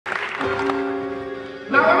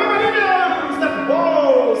Now everybody knows that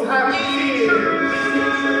walls have ears.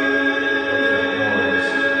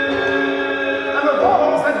 And the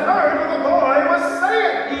walls had heard what the boy was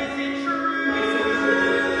saying. Is it true?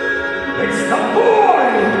 It's the boy!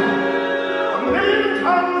 A million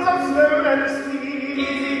tons of stone and steel.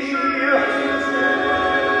 Is it true?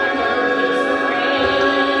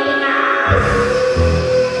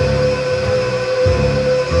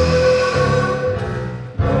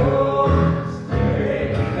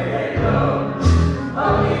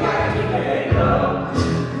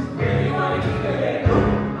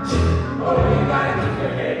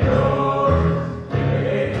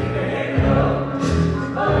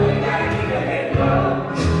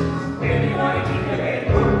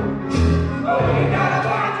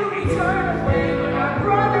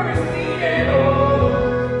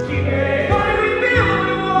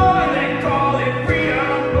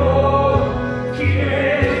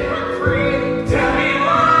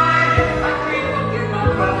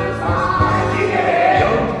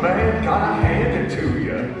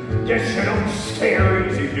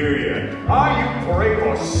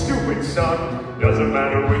 Doesn't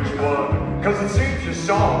matter which one, cause it seems your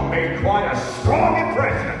song made quite a strong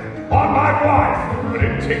impression on my wife. But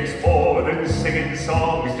it takes more than singing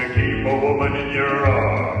songs to keep a woman in your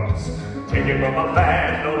arms. Take it from a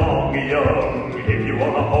man no longer young. If you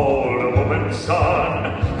wanna hold a woman's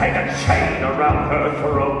son, hang a chain around her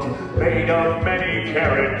throat made of many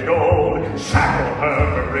carat gold. Shackle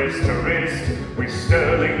her from wrist to wrist with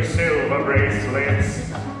sterling silver bracelets.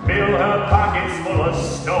 Fill her pockets full of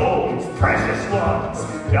stones, precious ones,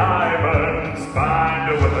 diamonds. Bind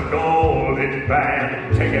her with a golden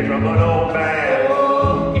band. Take it from an old man.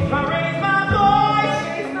 Oh, if I raise my voice,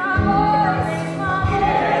 raise my voice, raise my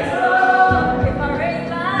head, oh. If I raise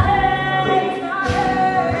my head, raise my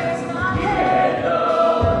head, raise my head,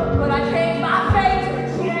 oh. But I change my face,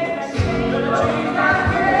 change my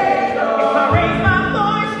face, oh. If I raise my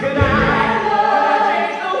voice, could I?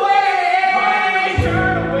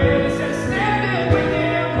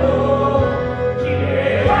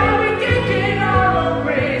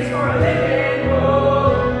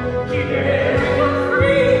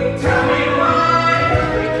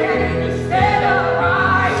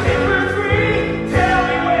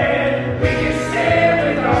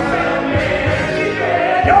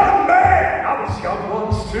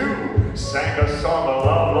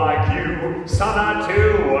 Son, I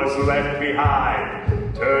too was left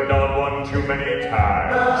behind, turned on one too many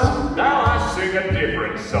times. Now I sing a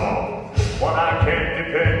different song, one I can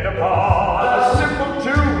depend upon. A simple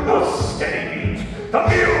tune, a steady beat, the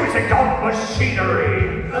music of machinery.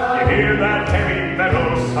 You hear that heavy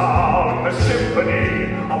metal song, the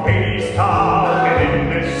symphony of 80s tongue. And in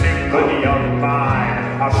this symphony of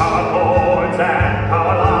mine are power chords and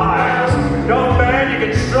power lines. Young man, you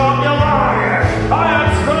can strum your lyre. I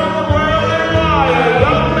am strong.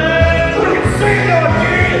 Young man, you can sing your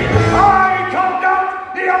key. I conduct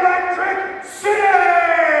the electric city.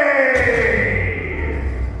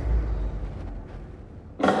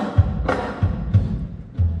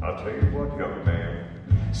 I'll tell you what, young man,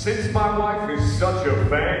 since my wife is such a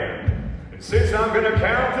fan, and since I'm gonna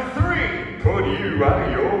count to 3, put you out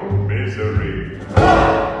of your misery.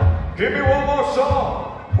 Give me one more song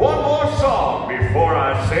before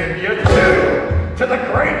I send you to the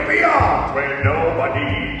great beyond, where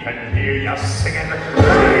nobody can hear you singing.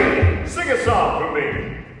 Sing a song for me.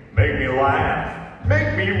 Make me laugh.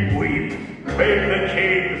 Make me weep. Make the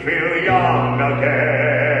king feel young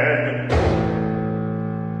again.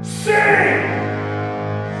 Sing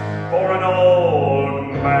for an old